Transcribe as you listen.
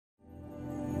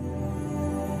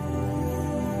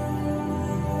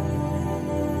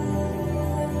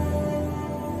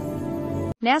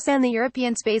NASA and the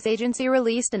European Space Agency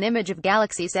released an image of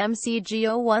galaxies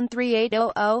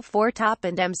MCGO-138004 top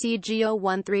and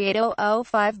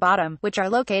MCGO-138005 bottom, which are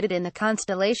located in the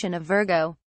constellation of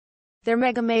Virgo. Their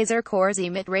megamaser cores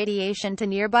emit radiation to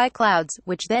nearby clouds,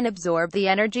 which then absorb the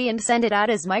energy and send it out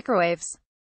as microwaves.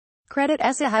 Credit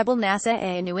ESA Hubble NASA.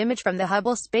 A new image from the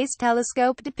Hubble Space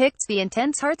Telescope depicts the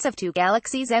intense hearts of two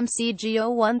galaxies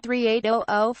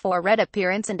MCGO-138004 red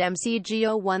appearance and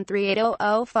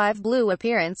MCGO-138005 blue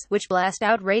appearance, which blast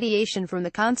out radiation from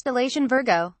the constellation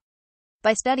Virgo.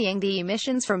 By studying the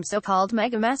emissions from so-called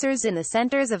megamasers in the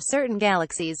centers of certain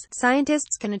galaxies,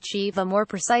 scientists can achieve a more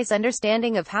precise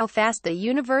understanding of how fast the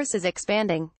universe is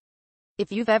expanding. If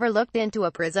you've ever looked into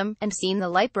a prism and seen the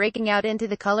light breaking out into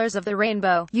the colors of the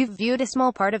rainbow, you've viewed a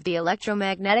small part of the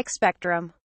electromagnetic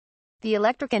spectrum. The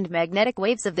electric and magnetic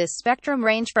waves of this spectrum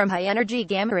range from high-energy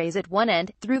gamma rays at one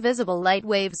end, through visible light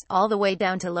waves, all the way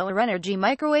down to lower-energy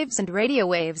microwaves and radio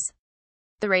waves.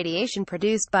 The radiation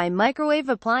produced by microwave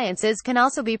appliances can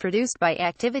also be produced by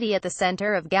activity at the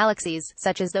center of galaxies,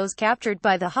 such as those captured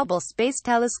by the Hubble Space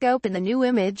Telescope in the new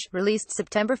image, released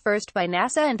September 1 by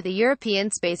NASA and the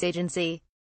European Space Agency.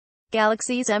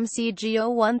 Galaxies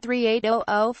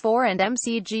MCGO-138004 and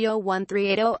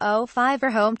MCGO-138005 are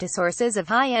home to sources of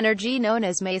high energy known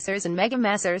as masers and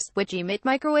megamasers, which emit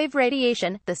microwave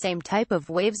radiation, the same type of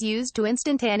waves used to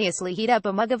instantaneously heat up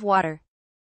a mug of water.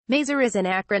 Maser is an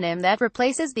acronym that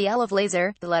replaces the L of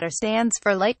laser. The letter stands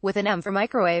for light, with an M for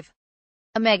microwave.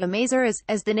 A megamaser is,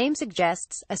 as the name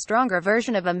suggests, a stronger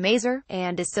version of a maser,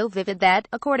 and is so vivid that,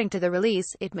 according to the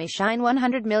release, it may shine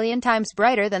 100 million times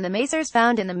brighter than the masers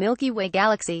found in the Milky Way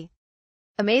galaxy.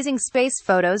 Amazing space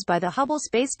photos by the Hubble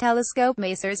Space Telescope.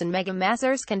 Masers and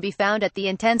megamasers can be found at the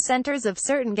intense centers of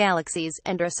certain galaxies,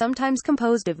 and are sometimes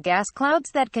composed of gas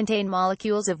clouds that contain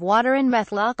molecules of water and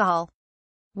methyl alcohol.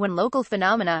 When local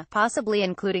phenomena, possibly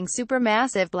including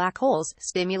supermassive black holes,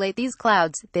 stimulate these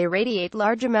clouds, they radiate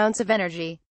large amounts of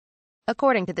energy.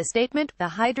 According to the statement, the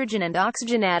hydrogen and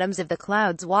oxygen atoms of the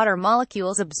cloud's water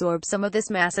molecules absorb some of this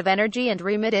massive energy and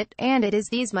remit it, and it is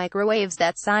these microwaves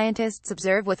that scientists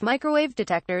observe with microwave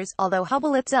detectors, although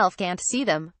Hubble itself can't see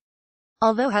them.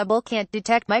 Although Hubble can't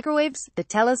detect microwaves, the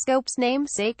telescope's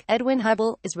namesake, Edwin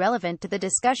Hubble, is relevant to the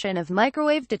discussion of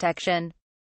microwave detection.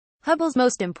 Hubble's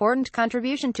most important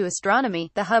contribution to astronomy,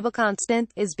 the Hubble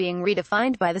constant, is being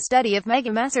redefined by the study of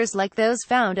megamasers like those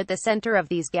found at the center of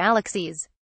these galaxies.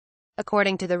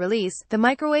 According to the release, the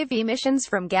microwave emissions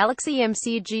from galaxy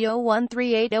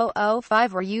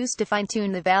MCGO-138005 were used to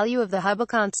fine-tune the value of the Hubble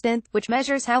constant, which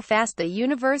measures how fast the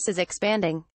universe is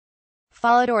expanding.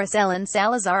 Follow Doris Ellen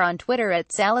Salazar on Twitter at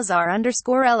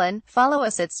Salazar_Ellen. Follow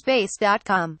us at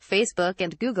space.com, Facebook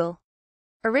and Google.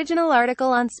 Original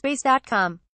article on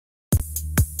space.com.